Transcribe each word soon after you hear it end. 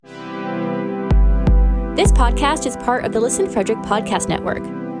This podcast is part of the Listen Frederick Podcast Network.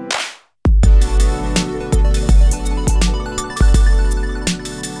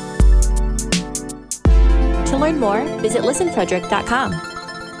 To learn more, visit listenfrederick.com.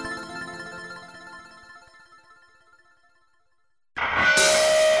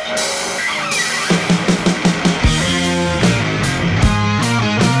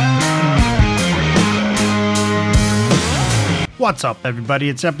 What's up, everybody?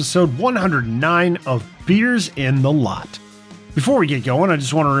 It's episode 109 of Beers in the Lot. Before we get going, I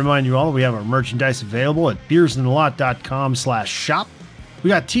just want to remind you all that we have our merchandise available at beersinthelot.com/shop. We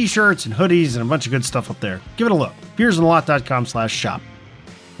got t-shirts and hoodies and a bunch of good stuff up there. Give it a look. beersinthelot.com/shop.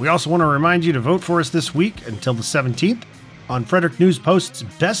 We also want to remind you to vote for us this week until the 17th on Frederick News Post's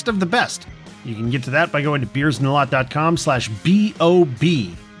Best of the Best. You can get to that by going to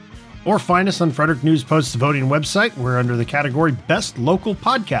beersinthelot.com/BOB. Or find us on Frederick News Post's voting website. We're under the category Best Local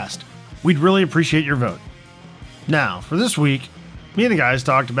Podcast. We'd really appreciate your vote. Now, for this week, me and the guys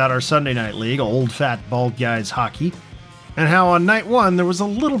talked about our Sunday night league, Old Fat Bald Guys Hockey, and how on night one there was a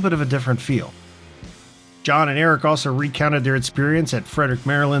little bit of a different feel. John and Eric also recounted their experience at Frederick,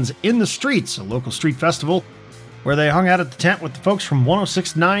 Maryland's In the Streets, a local street festival, where they hung out at the tent with the folks from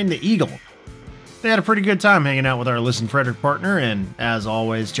 106.9 The Eagle. They had a pretty good time hanging out with our Listen Frederick partner, and as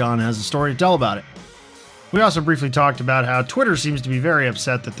always, John has a story to tell about it. We also briefly talked about how Twitter seems to be very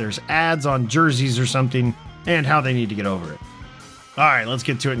upset that there's ads on jerseys or something, and how they need to get over it. All right, let's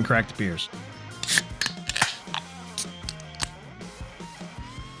get to it and crack the beers.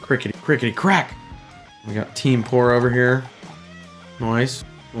 Crickety, crickety, crack! We got Team Pour over here. Nice,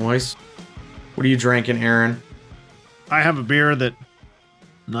 nice. What are you drinking, Aaron? I have a beer that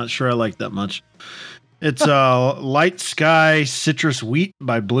I'm not sure I like that much. It's Light Sky Citrus Wheat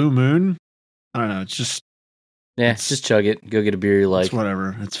by Blue Moon. I don't know. It's just... just chug it. Go get a beer you like. It's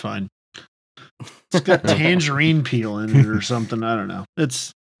whatever. It's fine. It's got tangerine peel in it or something. I don't know.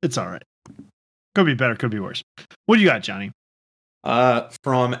 It's all right. Could be better. Could be worse. What do you got, Johnny?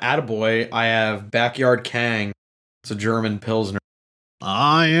 From Attaboy, I have Backyard Kang. It's a German Pilsner.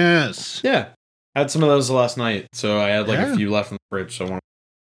 Ah, yes. Yeah. I had some of those last night, so I had a few left in the fridge, so I want to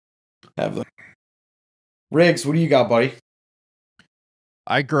have them. Riggs, what do you got, buddy?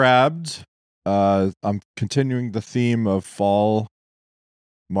 I grabbed, I'm continuing the theme of fall,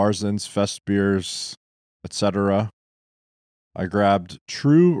 Marzens, Fest beers, etc. I grabbed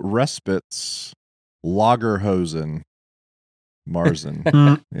True Respite's Lagerhosen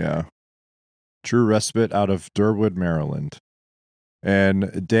Marzen. Yeah. True Respite out of Durwood, Maryland.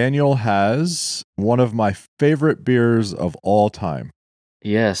 And Daniel has one of my favorite beers of all time.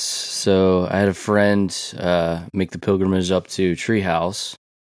 Yes. So I had a friend make the pilgrimage up to Treehouse,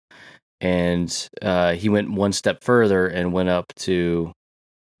 and he went one step further and went up to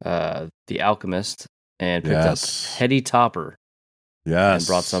The Alchemist and picked up Heady Topper. Yes. And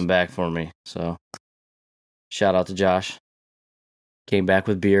brought some back for me. So shout out to Josh. Came back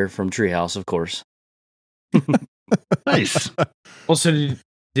with beer from Treehouse, of course. Nice. Well, so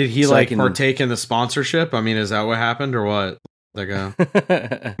did he partake in the sponsorship? I mean, is that what happened or what? Well,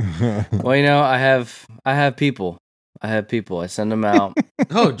 I have people. I send them out.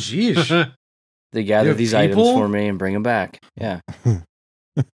 Oh, geez. They gather these items for me and bring them back. Yeah.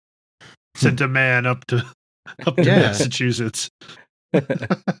 Sent a man up to Massachusetts.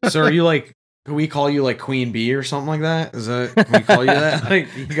 So are you can we call you Queen Bee or something like that? Can we call you that?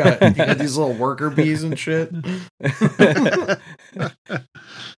 You got these little worker bees and shit.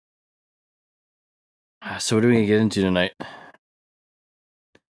 So what are we gonna get into tonight?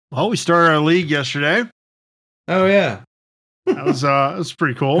 Well, we started our league yesterday. Oh yeah, that was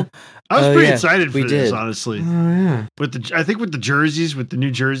pretty cool. I was pretty excited for this, honestly. Oh yeah, with the jerseys, with the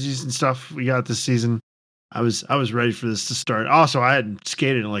new jerseys and stuff we got this season, I was ready for this to start. Also, I hadn't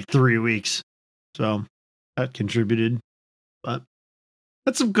skated in 3 weeks, so that contributed. But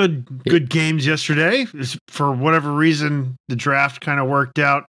had some good games yesterday. For whatever reason, the draft kind of worked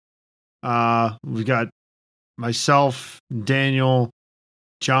out. We got myself, Daniel,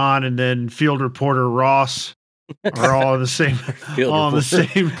 John, and then field reporter Ross are all on the same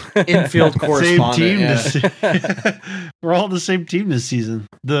infield correspondent. Same team. We're all on the same team this season.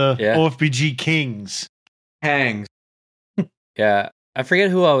 The OFBG Kings. Hangs. Yeah, I forget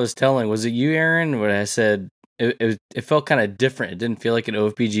who I was telling. Was it you, Aaron? When I said it felt kind of different. It didn't feel like an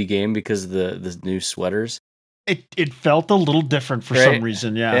OFBG game because of the new sweaters. It felt a little different for some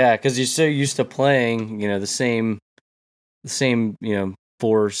reason. Yeah, because you're so used to playing, the same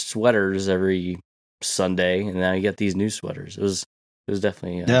 4 sweaters every Sunday, and now you get these new sweaters. It was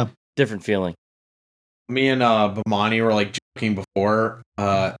definitely a different feeling. Me and Bomani were joking before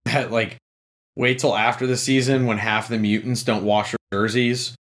that wait till after the season when half the mutants don't wash their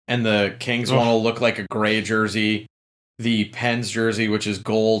jerseys and the Kings one will look like a gray jersey. The Pens jersey, which is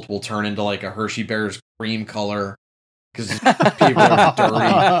gold, will turn into like a Hershey Bears cream color because people are dirty.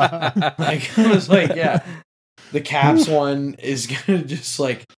 Like, I was like, yeah. The Caps one is gonna just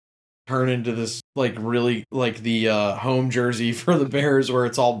like turn into this like really like the home jersey for the Bears where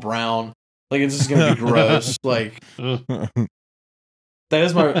it's all brown. Like, it's just gonna be gross. Like, that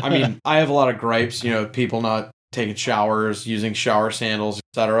is I mean, I have a lot of gripes, people not taking showers, using shower sandals,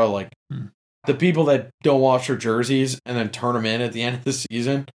 etc. Like, the people that don't wash their jerseys and then turn them in at the end of the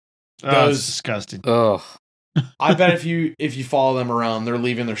season. That's disgusting. Oh, I bet if you follow them around, they're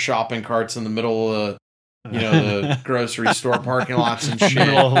leaving their shopping carts in the middle of the grocery store parking lots and shit.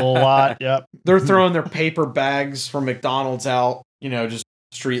 Middle of the lot, yep. They're throwing their paper bags from McDonald's out, just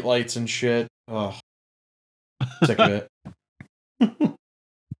street lights and shit. Ugh. Sick of it.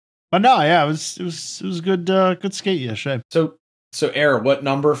 But no, yeah, it was good skate yesterday. So Era, what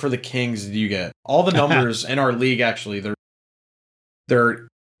number for the Kings did you get? All the numbers in our league, actually, they're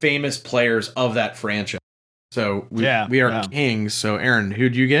famous players of that franchise. So we are Kings. So Aaron,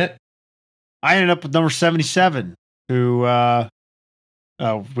 who'd you get? I ended up with number 77, who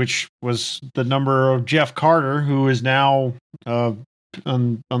which was the number of Jeff Carter, who is now on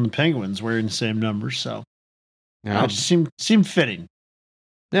the Penguins wearing the same numbers. So it just seemed fitting.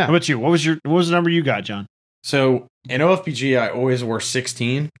 Yeah. How about you? What was the number you got, John? So in OFPG, I always wore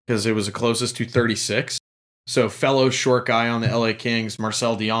 16 because it was the closest to 36. So fellow short guy on the LA Kings,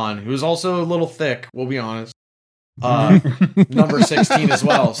 Marcel Dion, who's also a little thick, we'll be honest, number 16 as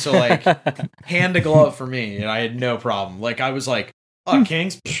well. So like hand to glove for me, and I had no problem. Like I was like, oh,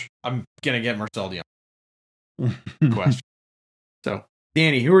 Kings, I'm gonna get Marcel Dion. Question. So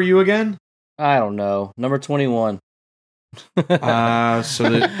Danny, who are you again? I don't know. Number 21.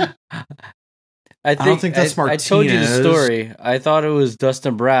 I don't think that's Martinez. I told you the story. I thought it was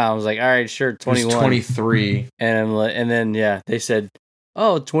Dustin Brown. I was like, all right, sure, 21. 23. And then, yeah, they said,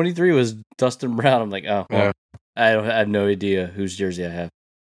 oh, 23 was Dustin Brown. I'm like, oh, well, I have no idea whose jersey I have.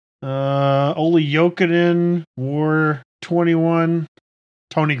 Ole Jokinen wore 21.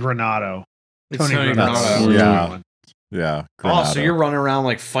 Tony Granato. Tony Granato. Yeah. Oh, so you're running around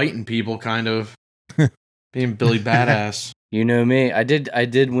like fighting people, kind of being Billy Badass. You know me. I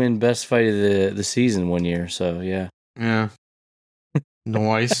did win best fight of the season one year, so yeah. Yeah.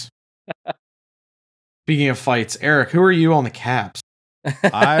 Nice. Speaking of fights, Eric, who are you on the Caps?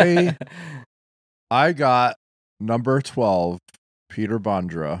 I got number 12, Peter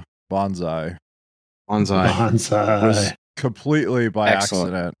Bondra, Bonsai. Bonsai. Completely by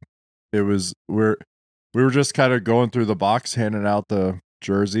accident. It was we were just kind of going through the box, handing out the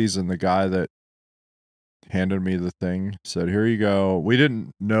jerseys, and the guy that handed me the thing said, here you go. We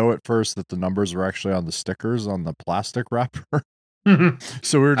didn't know at first that the numbers were actually on the stickers on the plastic wrapper.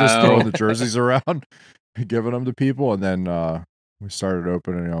 So we were just throwing the jerseys around, giving them to people, and then we started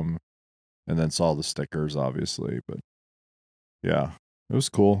opening them and then saw the stickers, obviously. But yeah, it was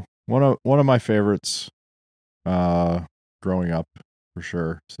cool. One of my favorites growing up, for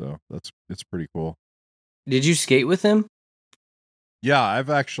sure. So it's pretty cool. Did you skate with him? Yeah, I've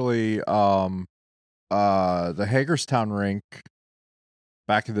actually the Hagerstown rink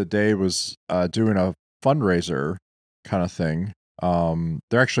back in the day was doing a fundraiser kind of thing.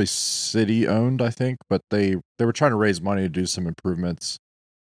 They're actually city owned, I think, but they were trying to raise money to do some improvements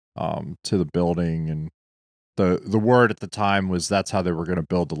to the building, and the word at the time was that's how they were going to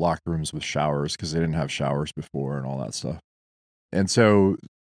build the locker rooms with showers, because they didn't have showers before and all that stuff. And so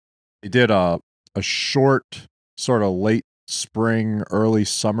they did a short sort of late spring, early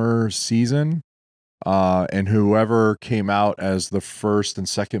summer season. And whoever came out as the first and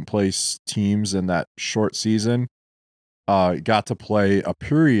second place teams in that short season got to play a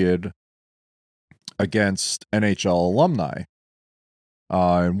period against NHL alumni.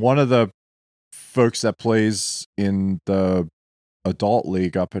 And one of the folks that plays in the adult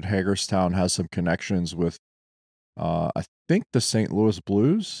league up at Hagerstown has some connections with, I think, the St. Louis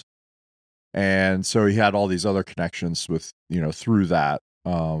Blues. And so he had all these other connections with, through that.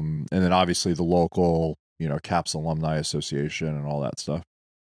 And then obviously the local, Caps Alumni Association and all that stuff.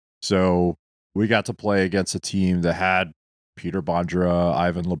 So we got to play against a team that had Peter Bondra,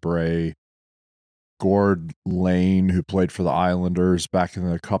 Ivan LeBray, Gord Lane, who played for the Islanders back in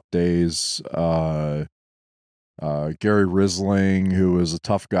the Cup days, Gary Risling, who was a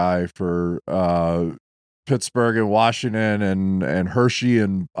tough guy for Pittsburgh and Washington, and Hershey,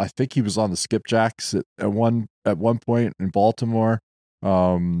 and I think he was on the Skipjacks at one point in Baltimore.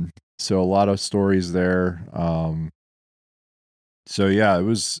 So a lot of stories there. So yeah, it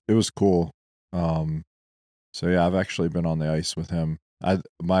was cool. So yeah, I've actually been on the ice with him. I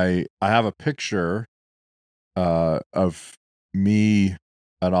have a picture of me,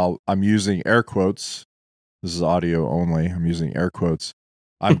 and I'm using air quotes. This is audio only. I'm using air quotes.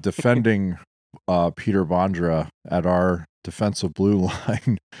 I'm defending Peter Bondra at our defensive blue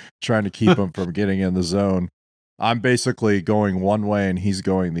line, trying to keep him from getting in the zone. I'm basically going one way and he's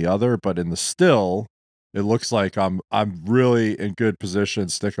going the other, but in the still, it looks like I'm really in good position,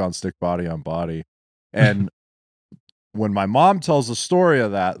 stick on stick, body on body. And when my mom tells the story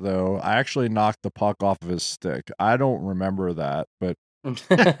of that, though, I actually knocked the puck off of his stick. I don't remember that, but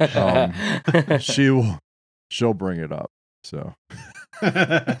she'll bring it up. So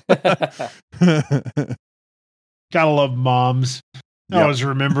gotta love moms. Yep. Always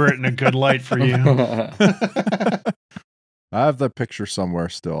remember it in a good light for you. I have that picture somewhere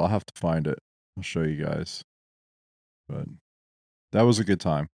still. I'll have to find it. I'll show you guys. But that was a good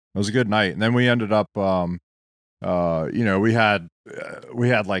time. It was a good night. And then we ended up we had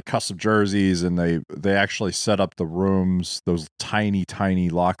like custom jerseys, and they actually set up the rooms, those tiny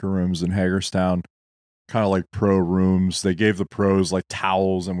locker rooms in Hagerstown, kind of like pro rooms. They gave the pros like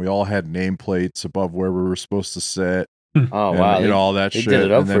towels, and we all had nameplates above where we were supposed to sit. Oh, wow. And all that shit. They did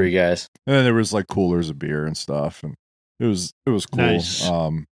it up and for you guys. And then there was like coolers of beer and stuff, and it was cool. Nice.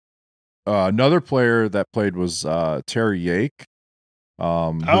 Another player that played was Terry Yake.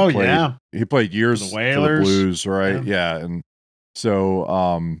 He played years the for Whalers. the Blues, right? Yeah, and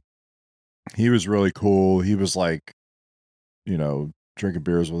so he was really cool. He was like, drinking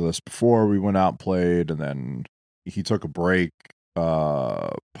beers with us before we went out and played, and then he took a break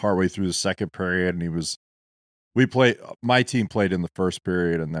partway through the second period, and my team played in the first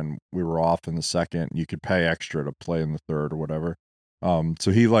period, and then we were off in the second. You could pay extra to play in the third or whatever.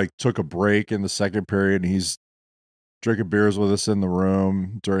 So he like took a break in the second period, and he's drinking beers with us in the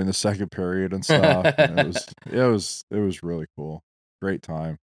room during the second period and stuff. And it was really cool. Great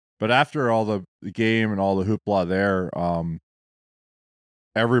time. But after all the game and all the hoopla there,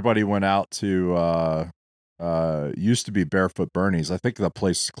 everybody went out to used to be Barefoot Bernie's. I think that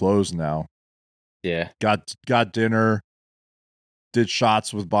place is closed now. Yeah. Got dinner, did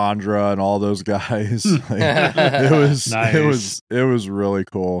shots with Bondra and all those guys. It was nice. it was really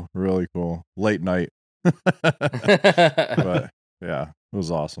cool. Really cool. Late night. But yeah, it was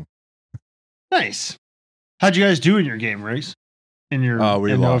awesome. Nice. How'd you guys do in your game, Race? In your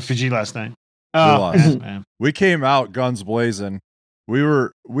we lost. OFG last night? We lost. Man. We came out guns blazing.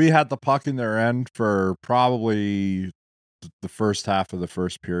 We had the puck in their end for probably the first half of the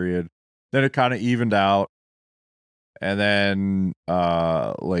first period. Then it kind of evened out, and then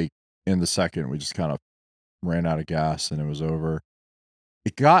like in the second, we just kind of ran out of gas and it was over.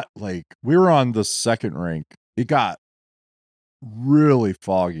 It got like, we were on the second rink. It got really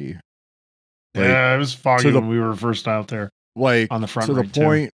foggy. Like, yeah, it was foggy when we were first out there. Like on the front to the rink,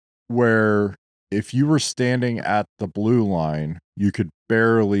 point where if you were standing at the blue line, you could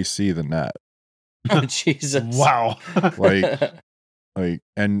barely see the net. Oh, Jesus! Wow.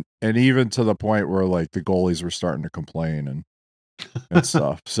 and even to the point where like the goalies were starting to complain and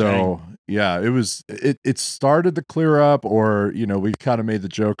stuff. So yeah, it started to clear up, or we kind of made the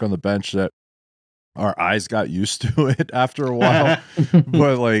joke on the bench that our eyes got used to it after a while.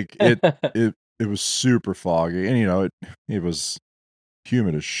 But like it was super foggy, and it was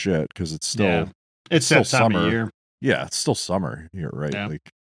humid as shit because it's still it's still that time summer. of year. Yeah, it's still summer here, right? Yeah. Like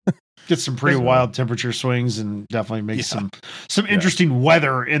get some pretty wild temperature swings and definitely make some interesting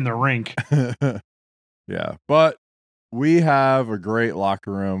weather in the rink. Yeah, but we have a great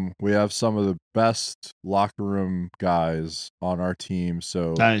locker room. We have some of the best locker room guys on our team.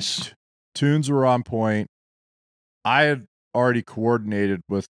 So nice. Tunes were on point. I had already coordinated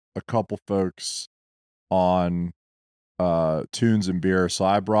with a couple folks on tunes and beer, so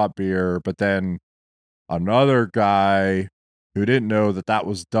I brought beer, but then another guy who didn't know that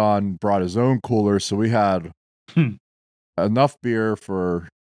was done brought his own cooler, so we had enough beer for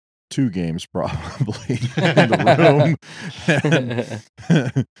 2 games probably in the room.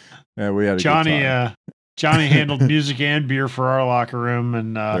 And we had a good time. Johnny handled music and beer for our locker room,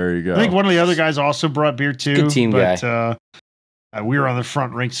 and there you go. I think one of the other guys also brought beer too. Good team but, guy. We were on the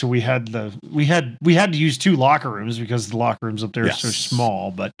front rink, so we had to use 2 locker rooms because the locker rooms up there are so small.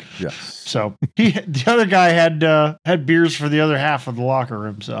 But so the other guy had beers for the other half of the locker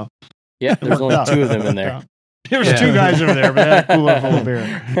room. So yeah, there's only 2 of them in there. There was 2 guys over there, but they had a cooler full of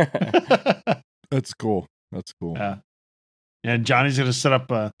beer. That's cool. That's cool. Yeah. And Johnny's going to set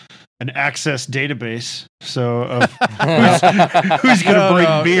up an access database. So of who's going to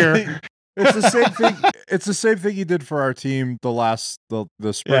bring beer. It's the same thing. It's the same thing he did for our team the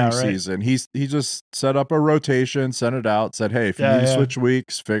spring season. He just set up a rotation, sent it out, said, "Hey, if you need to switch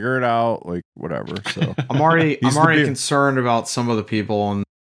weeks, figure it out, like whatever." So I'm already concerned about some of the people on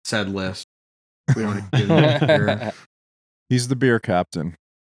said list. We don't need to get into He's the beer captain.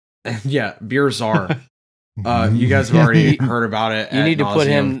 Yeah, beer czar. You guys have already heard about it. You need to put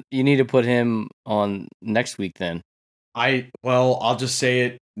him. You need to put him on next week. Then I'll just say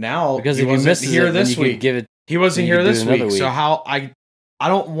it now because if he misses here this week, he wasn't here this week. So I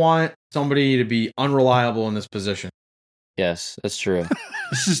don't want somebody to be unreliable in this position. Yes, that's true.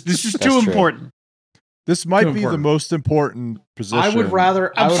 This is too important. This might be the most important position. I would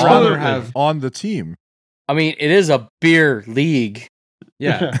rather have on the team. I mean, it is a beer league.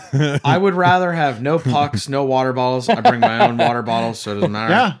 Yeah. I would rather have no pucks, no water bottles. I bring my own water bottles, so it doesn't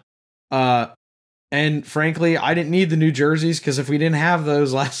matter. Yeah. And frankly, I didn't need the new jerseys because if we didn't have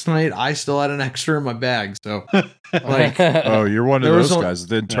those last night, I still had an extra in my bag. So, like, oh, you're one of those guys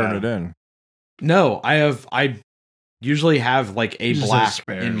that didn't turn it in. No, I usually have like a black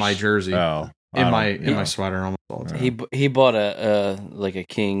in my jersey. Oh. In my sweater almost all the time. He bought a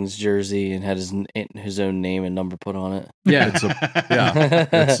Kings jersey and had his own name and number put on it. Yeah, he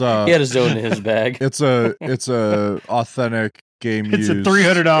had his own in his bag. It's a authentic game it's used. It's a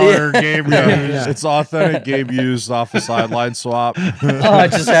 $300 game used. Yeah. It's authentic game used off the sideline swap. I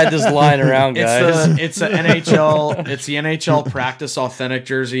just had this lying around, guys. It's the NHL. It's the NHL practice authentic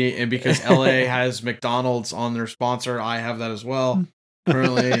jersey, and because LA has McDonald's on their sponsor, I have that as well.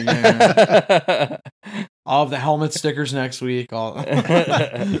 Currently, yeah. I'll have the helmet stickers next week.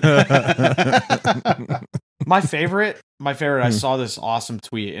 My favorite. I saw this awesome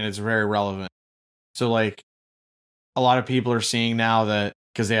tweet, and it's very relevant. So, like, a lot of people are seeing now that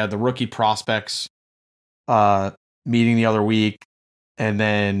because they had the rookie prospects meeting the other week, and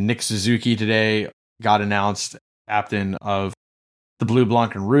then Nick Suzuki today got announced captain of the Blue,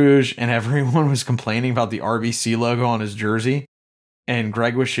 Blanc, and Rouge, and everyone was complaining about the RBC logo on his jersey. And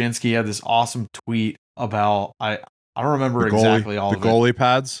Greg Wyshynski had this awesome tweet about I don't remember exactly all of it. The goalie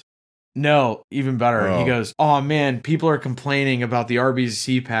pads? No, even better. Oh. He goes, "Oh man, people are complaining about the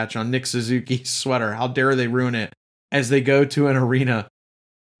RBC patch on Nick Suzuki's sweater. How dare they ruin it?" As they go to an arena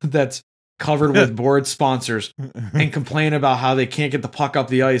that's covered with board sponsors and complain about how they can't get the puck up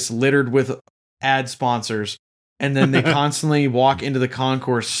the ice littered with ad sponsors. And then they constantly walk into the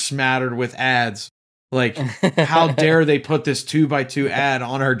concourse smattered with ads. Like, how dare they put this 2x2 ad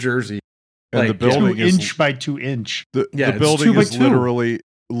on our jersey? And like, the building is 2 inch by 2 inch. The building is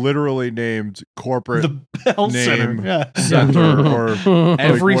literally named corporate the Bell name center or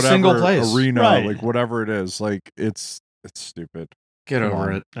every like single place arena, like whatever it is. Like it's stupid. Get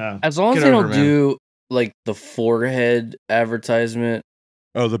over it. As long as they don't do like the forehead advertisement.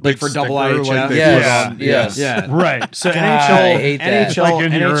 Oh, the big for sticker, double IHF. like Yeah. Right. So God, I hate that.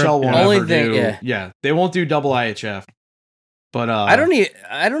 NHL won't Only ever thing, do. They won't do double IHF. But I don't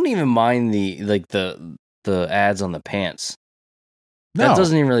even mind the ads on the pants. That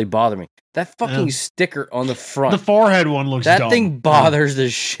doesn't even really bother me. That fucking sticker on the front. The forehead one looks that dumb. thing bothers the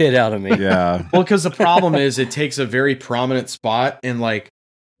shit out of me. Yeah. Well, because the problem is it takes a very prominent spot, and like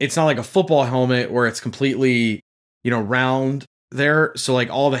it's not like a football helmet where it's completely round there. So like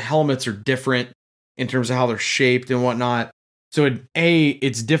all the helmets are different in terms of how they're shaped and whatnot. So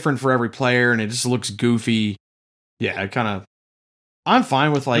it's different for every player, and it just looks goofy. Yeah, it kind of. I'm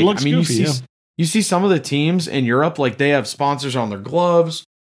fine with like. I mean, goofy, you see some of the teams in Europe, like they have sponsors on their gloves,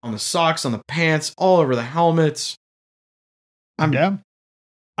 on the socks, on the pants, all over the helmets. I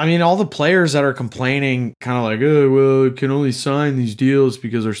mean, all the players that are complaining, kind of like, oh, well, we can only sign these deals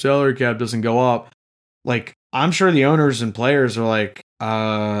because our salary cap doesn't go up. Like, I'm sure the owners and players are like,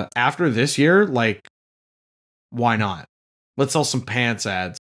 after this year, like, why not? Let's sell some pants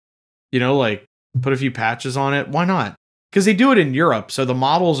ads. Like, put a few patches on it. Why not? Because they do it in Europe, so the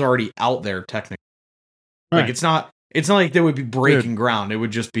model's already out there technically. Like it's not like they would be breaking ground. It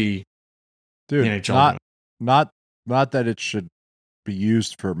would just be NHL. Not that it should be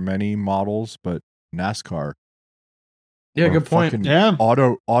used for many models, but NASCAR. Yeah, good point. Yeah,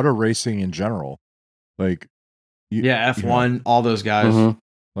 auto racing in general. Like F1, all those guys.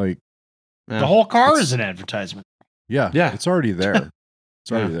 Mm-hmm. Like the whole car is an advertisement. Yeah, it's already there.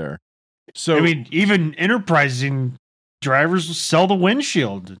 It's already there. So I mean, even enterprising drivers will sell the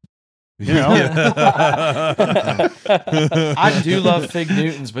windshield. I do love Fig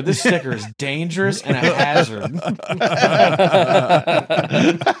Newtons, but this sticker is dangerous and a hazard.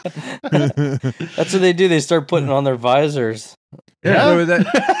 That's what they do. They start putting it on their visors. Yeah. No,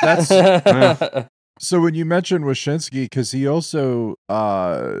 that's So when you mentioned Wyshynski, because he also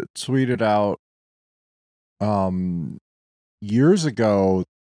tweeted out years ago,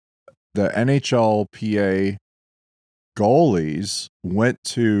 the NHLPA goalies went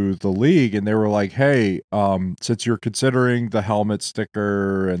to the league and they were like, hey, since you're considering the helmet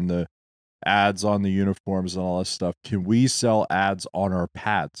sticker and the ads on the uniforms and all this stuff, can we sell ads on our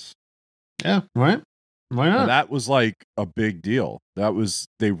pads? Yeah, right. Why not? And that was like a big deal. That was,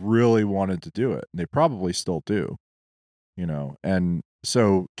 they really wanted to do it, and they probably still do, you know. And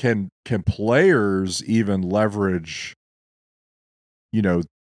so can players even leverage, you know,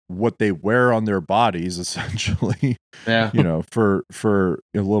 what they wear on their bodies essentially, Yeah. you know, for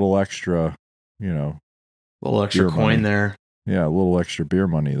a little extra, you know, A little extra beer coin money. there. Yeah, a little extra beer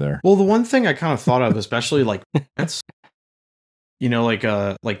money there. Well, the one thing I kind of thought of, especially like pants, you know,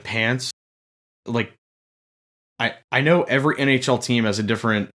 like pants, like I know every NHL team has a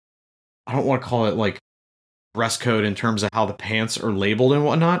different, I don't want to call it like dress code in terms of how the pants are labeled and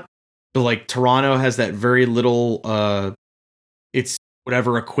whatnot, but like Toronto has that very little, it's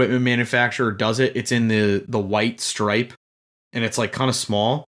whatever equipment manufacturer does it. It's in the white stripe, and it's like kind of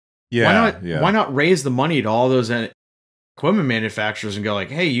small. Yeah, Why not raise the money to all those equipment manufacturers and go like,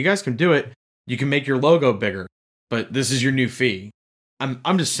 hey, you guys can do it. You can make your logo bigger, but this is your new fee.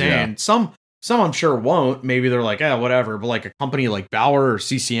 I'm just saying, some I'm sure won't. Maybe they're like, whatever. But like a company like Bauer or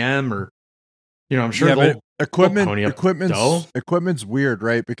CCM or, you know, I'm sure but pony up dough. equipment's weird,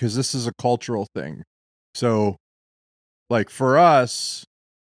 right? Because this is a cultural thing. So, like for us,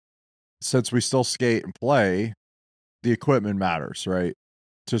 since we still skate and play, the equipment matters, right?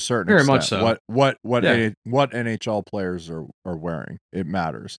 To a certain Very extent. much so. What Yeah. what NHL players are wearing, it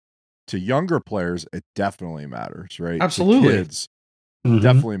matters. To younger players, it definitely matters, right? Absolutely. To kids, Mhm.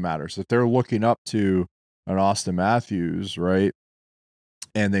 definitely matters. If they're looking up to an Austin Matthews, right,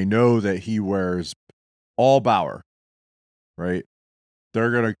 and they know that he wears all Bauer, right,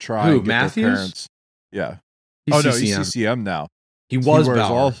 they're gonna try Who, and get Matthews? their parents. Yeah. He's Oh no, CCM. he's CCM now. He was wears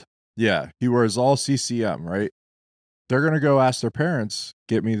Bauer. all. Yeah, he wears all CCM, right? They're gonna go ask their parents,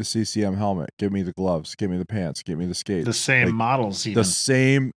 "Get me the CCM helmet. Get me the gloves. Get me the pants. Get me the skates." The same Like, models, even. the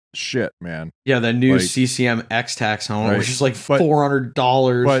same shit, man. Yeah, that new Like- CCM X-Tax helmet, Right. which is like But-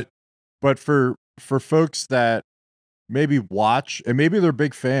 $400. But for folks that maybe watch, and maybe they're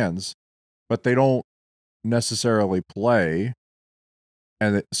big fans, but they don't necessarily play,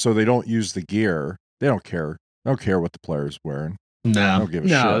 and so they don't use the gear. They don't care. They don't care what the player's wearing. They no. don't give a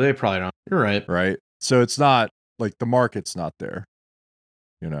No, shit. they probably don't. You're right. Right? So it's not like the market's not there,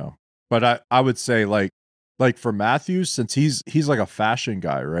 you know. But I would say like for Matthews, since he's like a fashion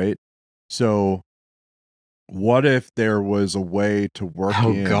guy, right? So what if there was a way to work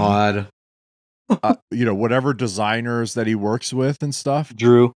Oh in, God. you know, whatever designers that he works with and stuff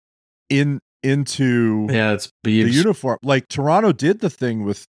Drew. into Yeah, it's the Beebs. uniform? Like Toronto did the thing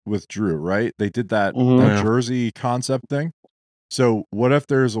with Drew, right? They did that Mhm. that Yeah. jersey concept thing. So what if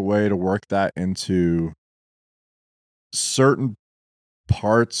there's a way to work that into certain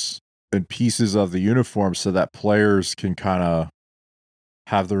parts and pieces of the uniform so that players can kind of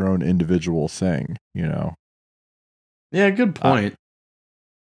have their own individual thing, you know? Yeah, good point.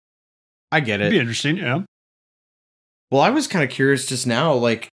 I get It'd be it. interesting, yeah. Well, I was kind of curious just now,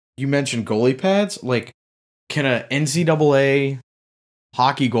 like you mentioned goalie pads. Like, can a NCAA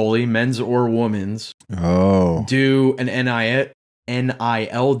hockey goalie, men's or women's, Oh, do an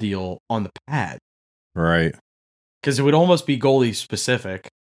NIL deal on the pad? right. Because it would almost be goalie specific,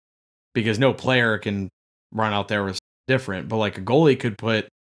 because no player can run out there with different. But like a goalie could put,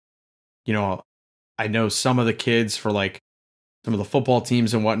 you know, I know some of the kids for like some of the football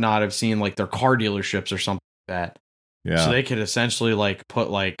teams and whatnot, I've seen like their car dealerships or something like that. Yeah. So they could essentially like put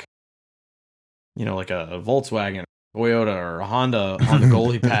like, you know, like a Volkswagen, Toyota, or a Honda on the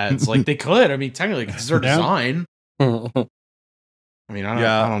goalie pads. Like they could. I mean, technically, it's their Yeah. design. I mean,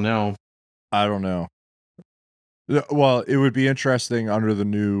 I don't know. I don't know. Well, it would be interesting under the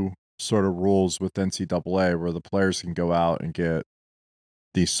new sort of rules with NCAA where the players can go out and get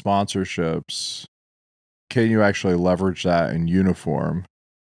these sponsorships. Can you actually leverage that in uniform?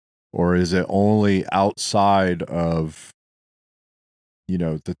 Or is it only outside of, you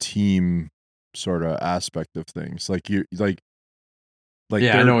know, the team sort of aspect of things? Like you like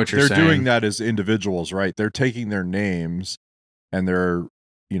Yeah, I know what you're they're saying. doing that as individuals, right? They're taking their names and they're,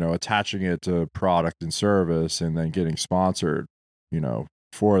 you know, attaching it to product and service and then getting sponsored, you know,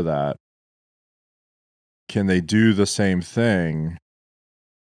 for that. Can they do the same thing,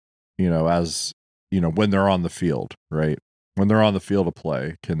 you know, as, you know, when they're on the field, right? When they're on the field of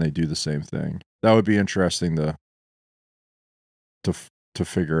play, can they do the same thing? That would be interesting to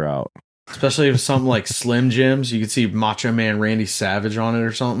figure out. Especially if something like Slim Jims, you could see Macho Man Randy Savage on it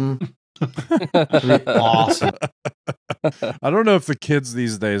or something. That'd be awesome. I don't know if the kids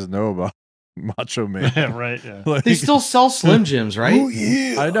these days know about Macho Man. Yeah, right. Yeah. Like, They still sell Slim Jims, right? oh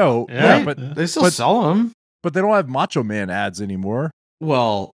yeah, I know. Yeah. Yeah, but They still sell them. but they don't have Macho Man ads anymore.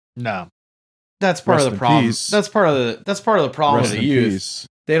 Well, No. that's part Rest of the in problem. peace. That's part of the problem Rest of in the youth. peace.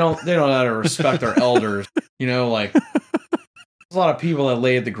 They don't know how to respect their elders. You know, like there's a lot of people that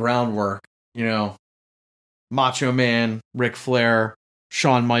laid the groundwork. You know, Macho Man, Ric Flair,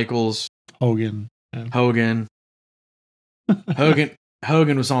 Shawn Michaels, Hogan. Hogan.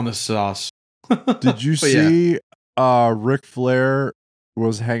 Hogan was on the sauce. Did you But yeah. see Ric Flair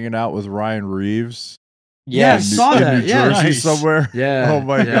was hanging out with Ryan Reeves Yeah, I Yes. saw in that. New Yeah. Jersey Nice. somewhere? Yeah. Oh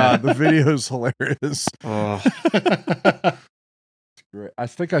my yeah. god, the video is hilarious. Oh, Great. I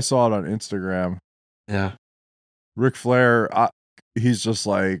think I saw it on Instagram. yeah. Ric Flair, he's just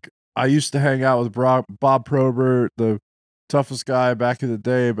like, I used to hang out with Bob Probert, the toughest guy back in the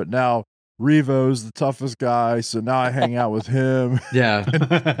day, but now Revo's the toughest guy, so now I hang out with him. Yeah.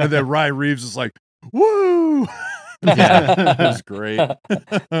 And then Ryan Reeves is like, woo! Yeah. It was great.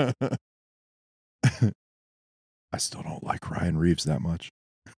 I still don't like Ryan Reeves that much.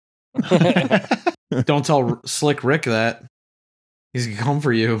 Don't tell Slick Rick that. He's gonna come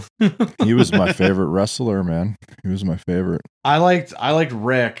for you. He was my favorite wrestler, man. He was my favorite. I liked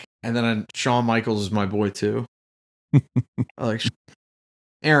Rick, and then Shawn Michaels is my boy too. I like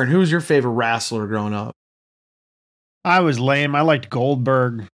Aaron. Who was your favorite wrestler growing up? I was lame. I liked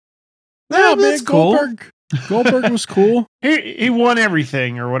Goldberg. Yeah, that's cool. Goldberg was cool. He won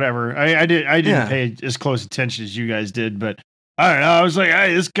everything or whatever. I didn't Yeah. pay as close attention as you guys did, but I don't know. I was like,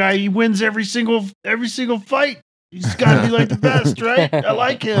 hey, this guy, he wins every single fight. He's got to be like the best, right? I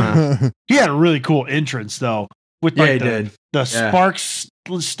like him. He had a really cool entrance though, with Yeah, like he the did. Yeah. sparks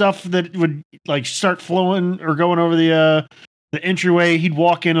stuff that would like start flowing or going over the entryway. He'd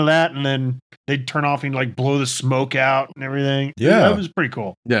walk into that, and then they'd turn off and like blow the smoke out and everything. Yeah. that was pretty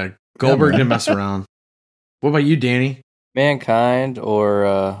cool. Yeah, Goldberg man. didn't mess around. What about you, Danny? Mankind or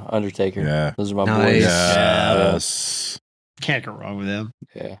Undertaker. Yeah. Those are my Nice. boys. Yes. Can't go wrong with him.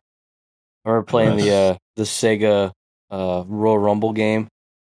 Yeah. I remember playing the Sega Royal Rumble game.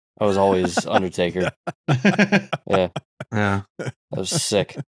 I was always Undertaker. Yeah, Yeah, that was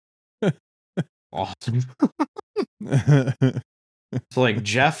sick. awesome. So like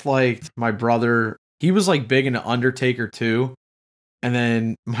Jeff liked my brother. He was like big into Undertaker too. And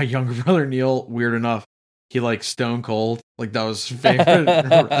then my younger brother Neil, weird enough, he liked Stone Cold. Like that was his favorite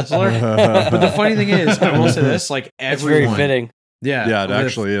wrestler. But the funny thing is, I will say this, like It's very everyone, fitting. yeah, Yeah, it with,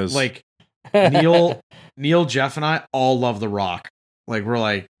 actually is. Like Neil, Jeff, and I all love The Rock. Like we're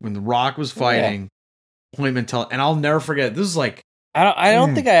like when The Rock was fighting, appointment and I'll never forget. This is like I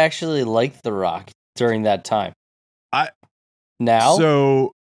don't think I actually liked The Rock during that time. Now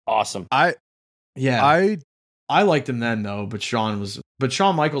So awesome. I liked him then though, but Shawn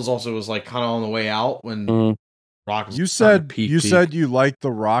Michaels also was like kind of on the way out when Mhm. Rock was. you starting said to peak. said you liked The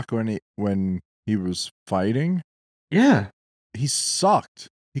Rock when he was fighting. Yeah, He sucked.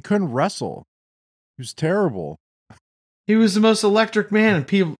 He couldn't wrestle. He was terrible. he was the most electric man in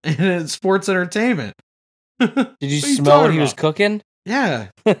people in sports entertainment. Did you What are you smell what talking he was about? cooking? Yeah,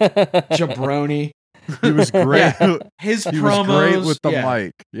 Jabroni. He was great. His He promos was great with the yeah.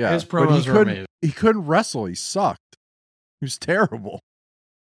 mic. Yeah, His but promos were amazing. he couldn't wrestle. He sucked. He was terrible.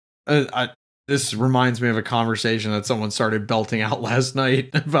 This reminds me of a conversation that someone started belting out last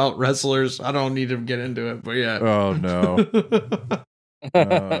night about wrestlers. I don't need to get into it, but yeah. Oh no.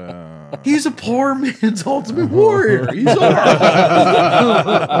 He's a poor man's ultimate warrior. He's all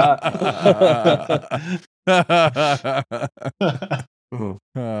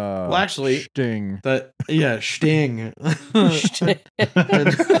Well, actually, Sting. Sting.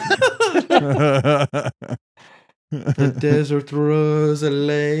 The desert rose,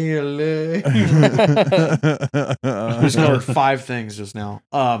 LA. We just covered 5 things just now.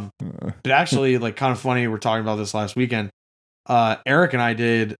 But actually, like, kind of funny. We're talking about this last weekend. Eric and I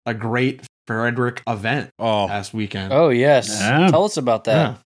did a great Frederick event Oh, last weekend. Oh yes. Yeah. Tell us about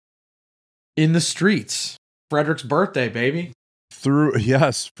that. Yeah. In the streets. Frederick's birthday, baby.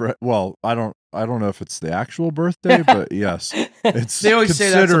 well, I don't know if it's the actual birthday, but yes, it's. They always say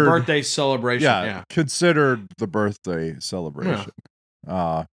that's a considered- birthday celebration. Yeah. considered the birthday celebration.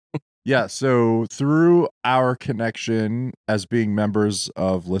 Yeah. So through our connection as being members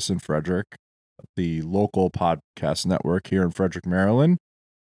of Listen Frederick, the local podcast network here in Frederick, Maryland,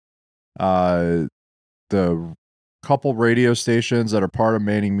 the couple radio stations that are part of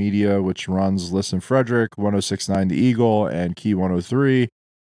Manning Media, which runs Listen Frederick, 106.9 The Eagle, and Key 103,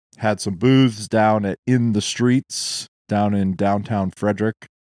 had some booths down at In the Streets down in downtown Frederick.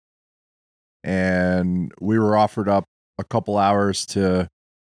 And we were offered up a couple hours to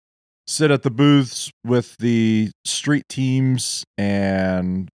sit at the booths with the street teams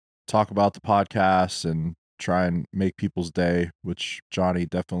and talk about the podcast and try and make people's day, which Johnny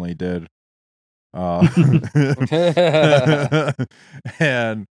definitely did. And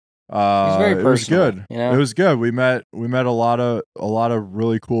He's very it was personal, good. you know? It was good. We met a lot of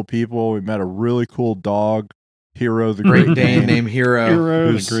really cool people. We met a really cool dog, Hero, the Great Great Dane Dane, named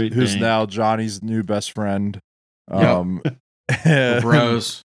Hero. who's now Johnny's new best friend. We're And,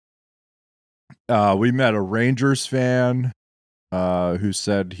 bros. we met a Rangers fan who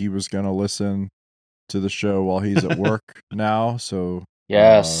said he was going to listen to the show while he's at work now. So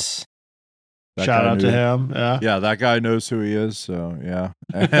Yes. that Shout guy out to him. Yeah, that guy knows who he is. So yeah,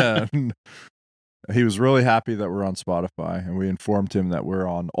 and he was really happy that we're on Spotify, and we informed him that we're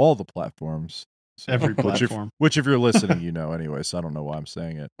on all the platforms. So, Every platform. which if you're listening, you know anyway. So I don't know why I'm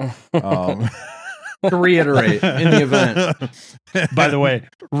saying it. To reiterate, in the event. By the way,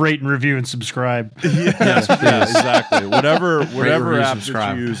 rate and review and subscribe. Yes, please. Yeah, exactly. Whatever review, app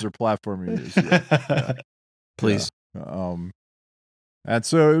subscribe. that you use or platform you use. Yeah. Please. And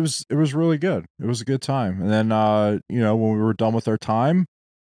so it was really good. It was a good time. And then when we were done with our time,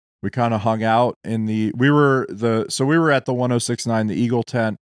 we kind of hung out in we were at the 1069 the Eagle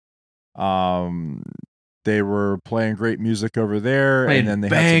tent. They were playing great music over there, Playing and then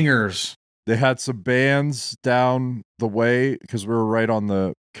bangers. they had some bands down the way because we were right on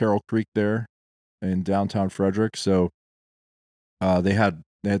the Carroll Creek there in downtown Frederick. So they had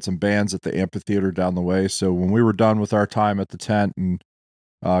some bands at the amphitheater down the way. So when we were done with our time at the tent and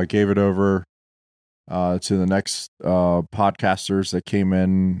gave it over to the next podcasters that came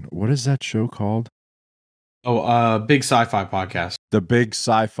in, what is that show called? Big Sci-Fi Podcast. The Big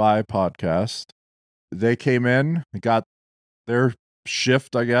Sci-Fi Podcast. They came in, got their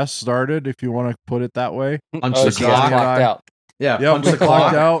shift, I guess, started, if you want to put it that way. Punch Oh, the so you guys clock. clocked out. Yeah, Yeah, punch we the clocked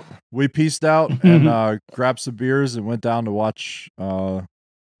clock. out. We pieced out and grabbed some beers and went down to watch or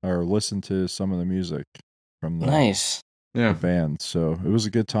listen to some of the music from the Nice. Yeah. band. So it was a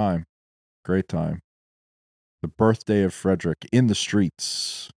good time. Great time. The birthday of Frederick in the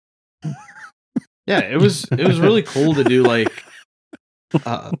streets. Yeah, it was really cool to do like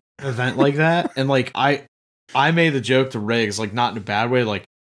an event like that. And like I made the joke to Riggs, like not in a bad way, like,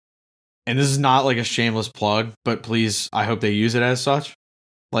 and this is not like a shameless plug, but please, I hope they use it as such.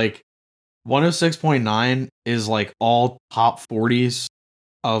 Like 106.9 is like all top 40s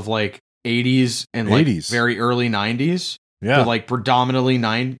of like 80s and like 80s. very early 90s. Yeah. But like predominantly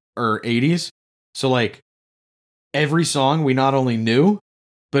 80s. So like every song we not only knew,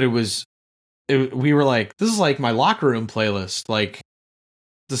 but we were like, this is like my locker room playlist, like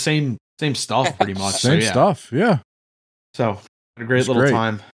the same stuff pretty much. Same stuff. Yeah. So had a great little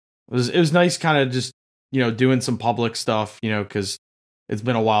time. It was nice kind of just, doing some public stuff, because it's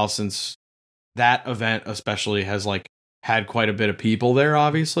been a while since that event especially has like had quite a bit of people there,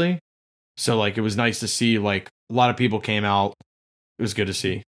 obviously. So like it was nice to see like a lot of people came out. It was good to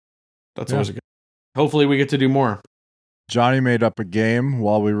see. That's always a good. Hopefully we get to do more. Johnny made up a game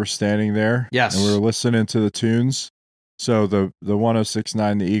while we were standing there. Yes. And we were listening to the tunes. So the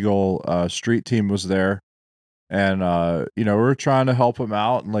 1069 the Eagle street team was there. And we were trying to help him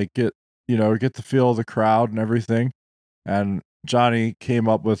out and like get the feel of the crowd and everything. And Johnny came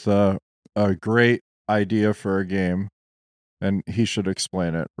up with a great idea for a game, and he should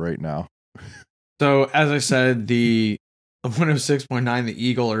explain it right now. So as I said, the 106.9 the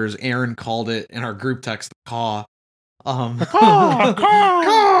Eagle, or as Aaron called it in our group text, the caw.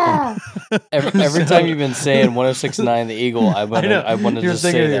 Every time you've been saying 106.9 the Eagle, I wanted to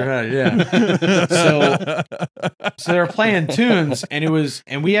say that. Yeah. So they were playing tunes,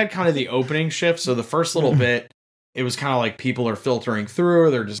 and we had kind of the opening shift. So the first little bit, it was kind of like people are filtering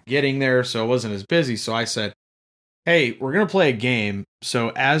through, they're just getting there, so it wasn't as busy. So I said, hey, we're gonna play a game.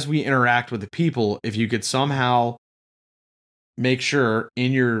 So as we interact with the people, if you could somehow make sure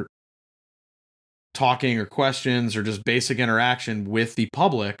in your talking or questions or just basic interaction with the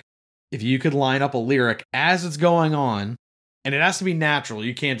public, if you could line up a lyric as it's going on, and it has to be natural.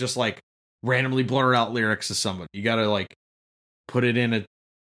 You can't just like randomly blur out lyrics to somebody. You got to like put it in an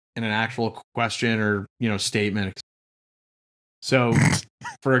actual question or, statement. So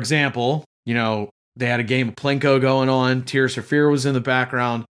for example, they had a game of Plinko going on. Tears for Fear was in the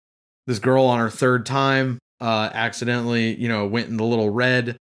background. This girl on her third time accidentally, went in the little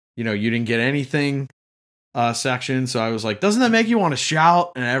red. You didn't get anything. section. So I was like, doesn't that make you want to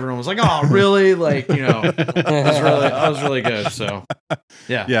shout? And everyone was like, oh, really? Like, it was really good. So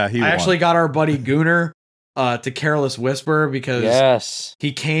yeah. Yeah, I actually got our buddy Gooner to Careless Whisper because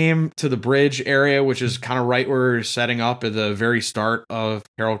he came to the bridge area, which is kind of right where we're setting up at the very start of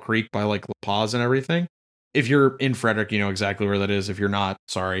Carroll Creek by like La Paz and everything. If you're in Frederick, you know exactly where that is. If you're not,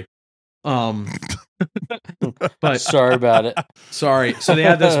 sorry. But sorry about it. Sorry. So they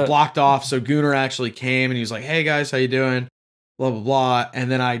had this blocked off. So Gooner actually came and he was like, hey guys, how you doing? Blah, blah, blah. And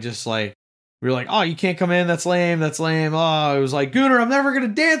then I just like, we were like, oh, you can't come in. That's lame. That's lame. Oh, it was like, Gooner, I'm never going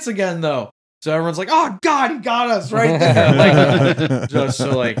to dance again though. So everyone's like, oh God, he got us right there.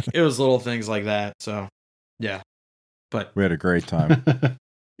 So like, it was little things like that. So yeah, but we had a great time.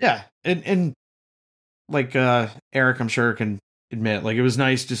 Yeah. And like, Eric, I'm sure can admit, like, it was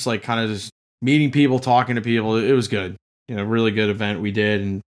nice. Just like kind of just meeting people, talking to people. It was good. Really good event we did.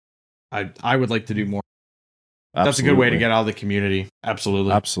 And I would like to do more. Absolutely. That's a good way to get out of the community.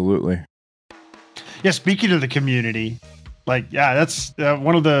 Absolutely. Absolutely. Yeah. Speaking of the community, that's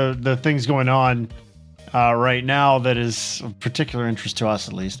one of the things going on right now that is of particular interest to us,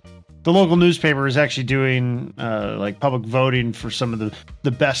 at least. The local newspaper is actually doing public voting for some of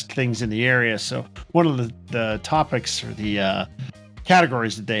the best things in the area. So one of the topics or the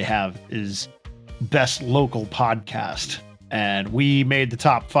categories that they have is best local podcast. And we made the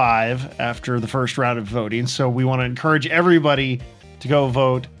top 5 after the first round of voting. So we want to encourage everybody to go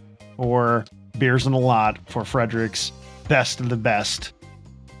vote for Beers in the Lot for Frederick's best of the best.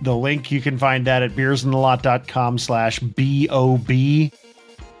 The link, you can find that at beersinthelot.com/BOB.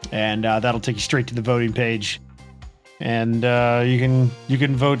 And that'll take you straight to the voting page. And you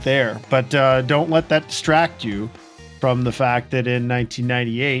can vote there. But don't let that distract you from the fact that in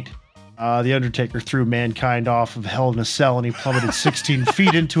 1998, The Undertaker threw Mankind off of Hell in a Cell and he plummeted 16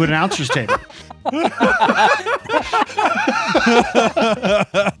 feet into an announcer's table.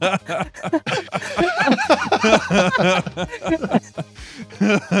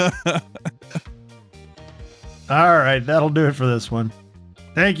 All right, that'll do it for this one.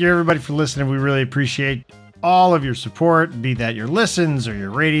 Thank you, everybody, for listening. We really appreciate all of your support, be that your listens or your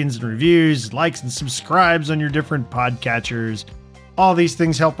ratings and reviews, likes and subscribes on your different podcatchers. All these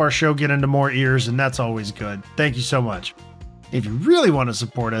things help our show get into more ears, and that's always good. Thank you so much. If you really want to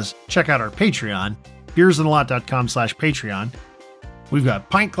support us, check out our Patreon, beersintheLot.com/Patreon. We've got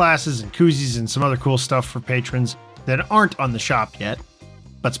pint glasses and koozies and some other cool stuff for patrons that aren't on the shop yet.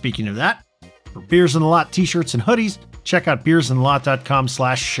 But speaking of that, for Beers in the Lot t-shirts and hoodies, check out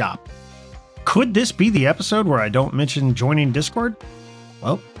beersintheLot.com/shop. Could this be the episode where I don't mention joining Discord?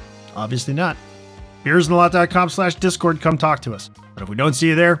 Well, obviously not. beersintheLot.com/Discord, come talk to us. But if we don't see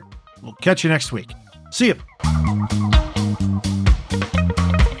you there, we'll catch you next week. See ya.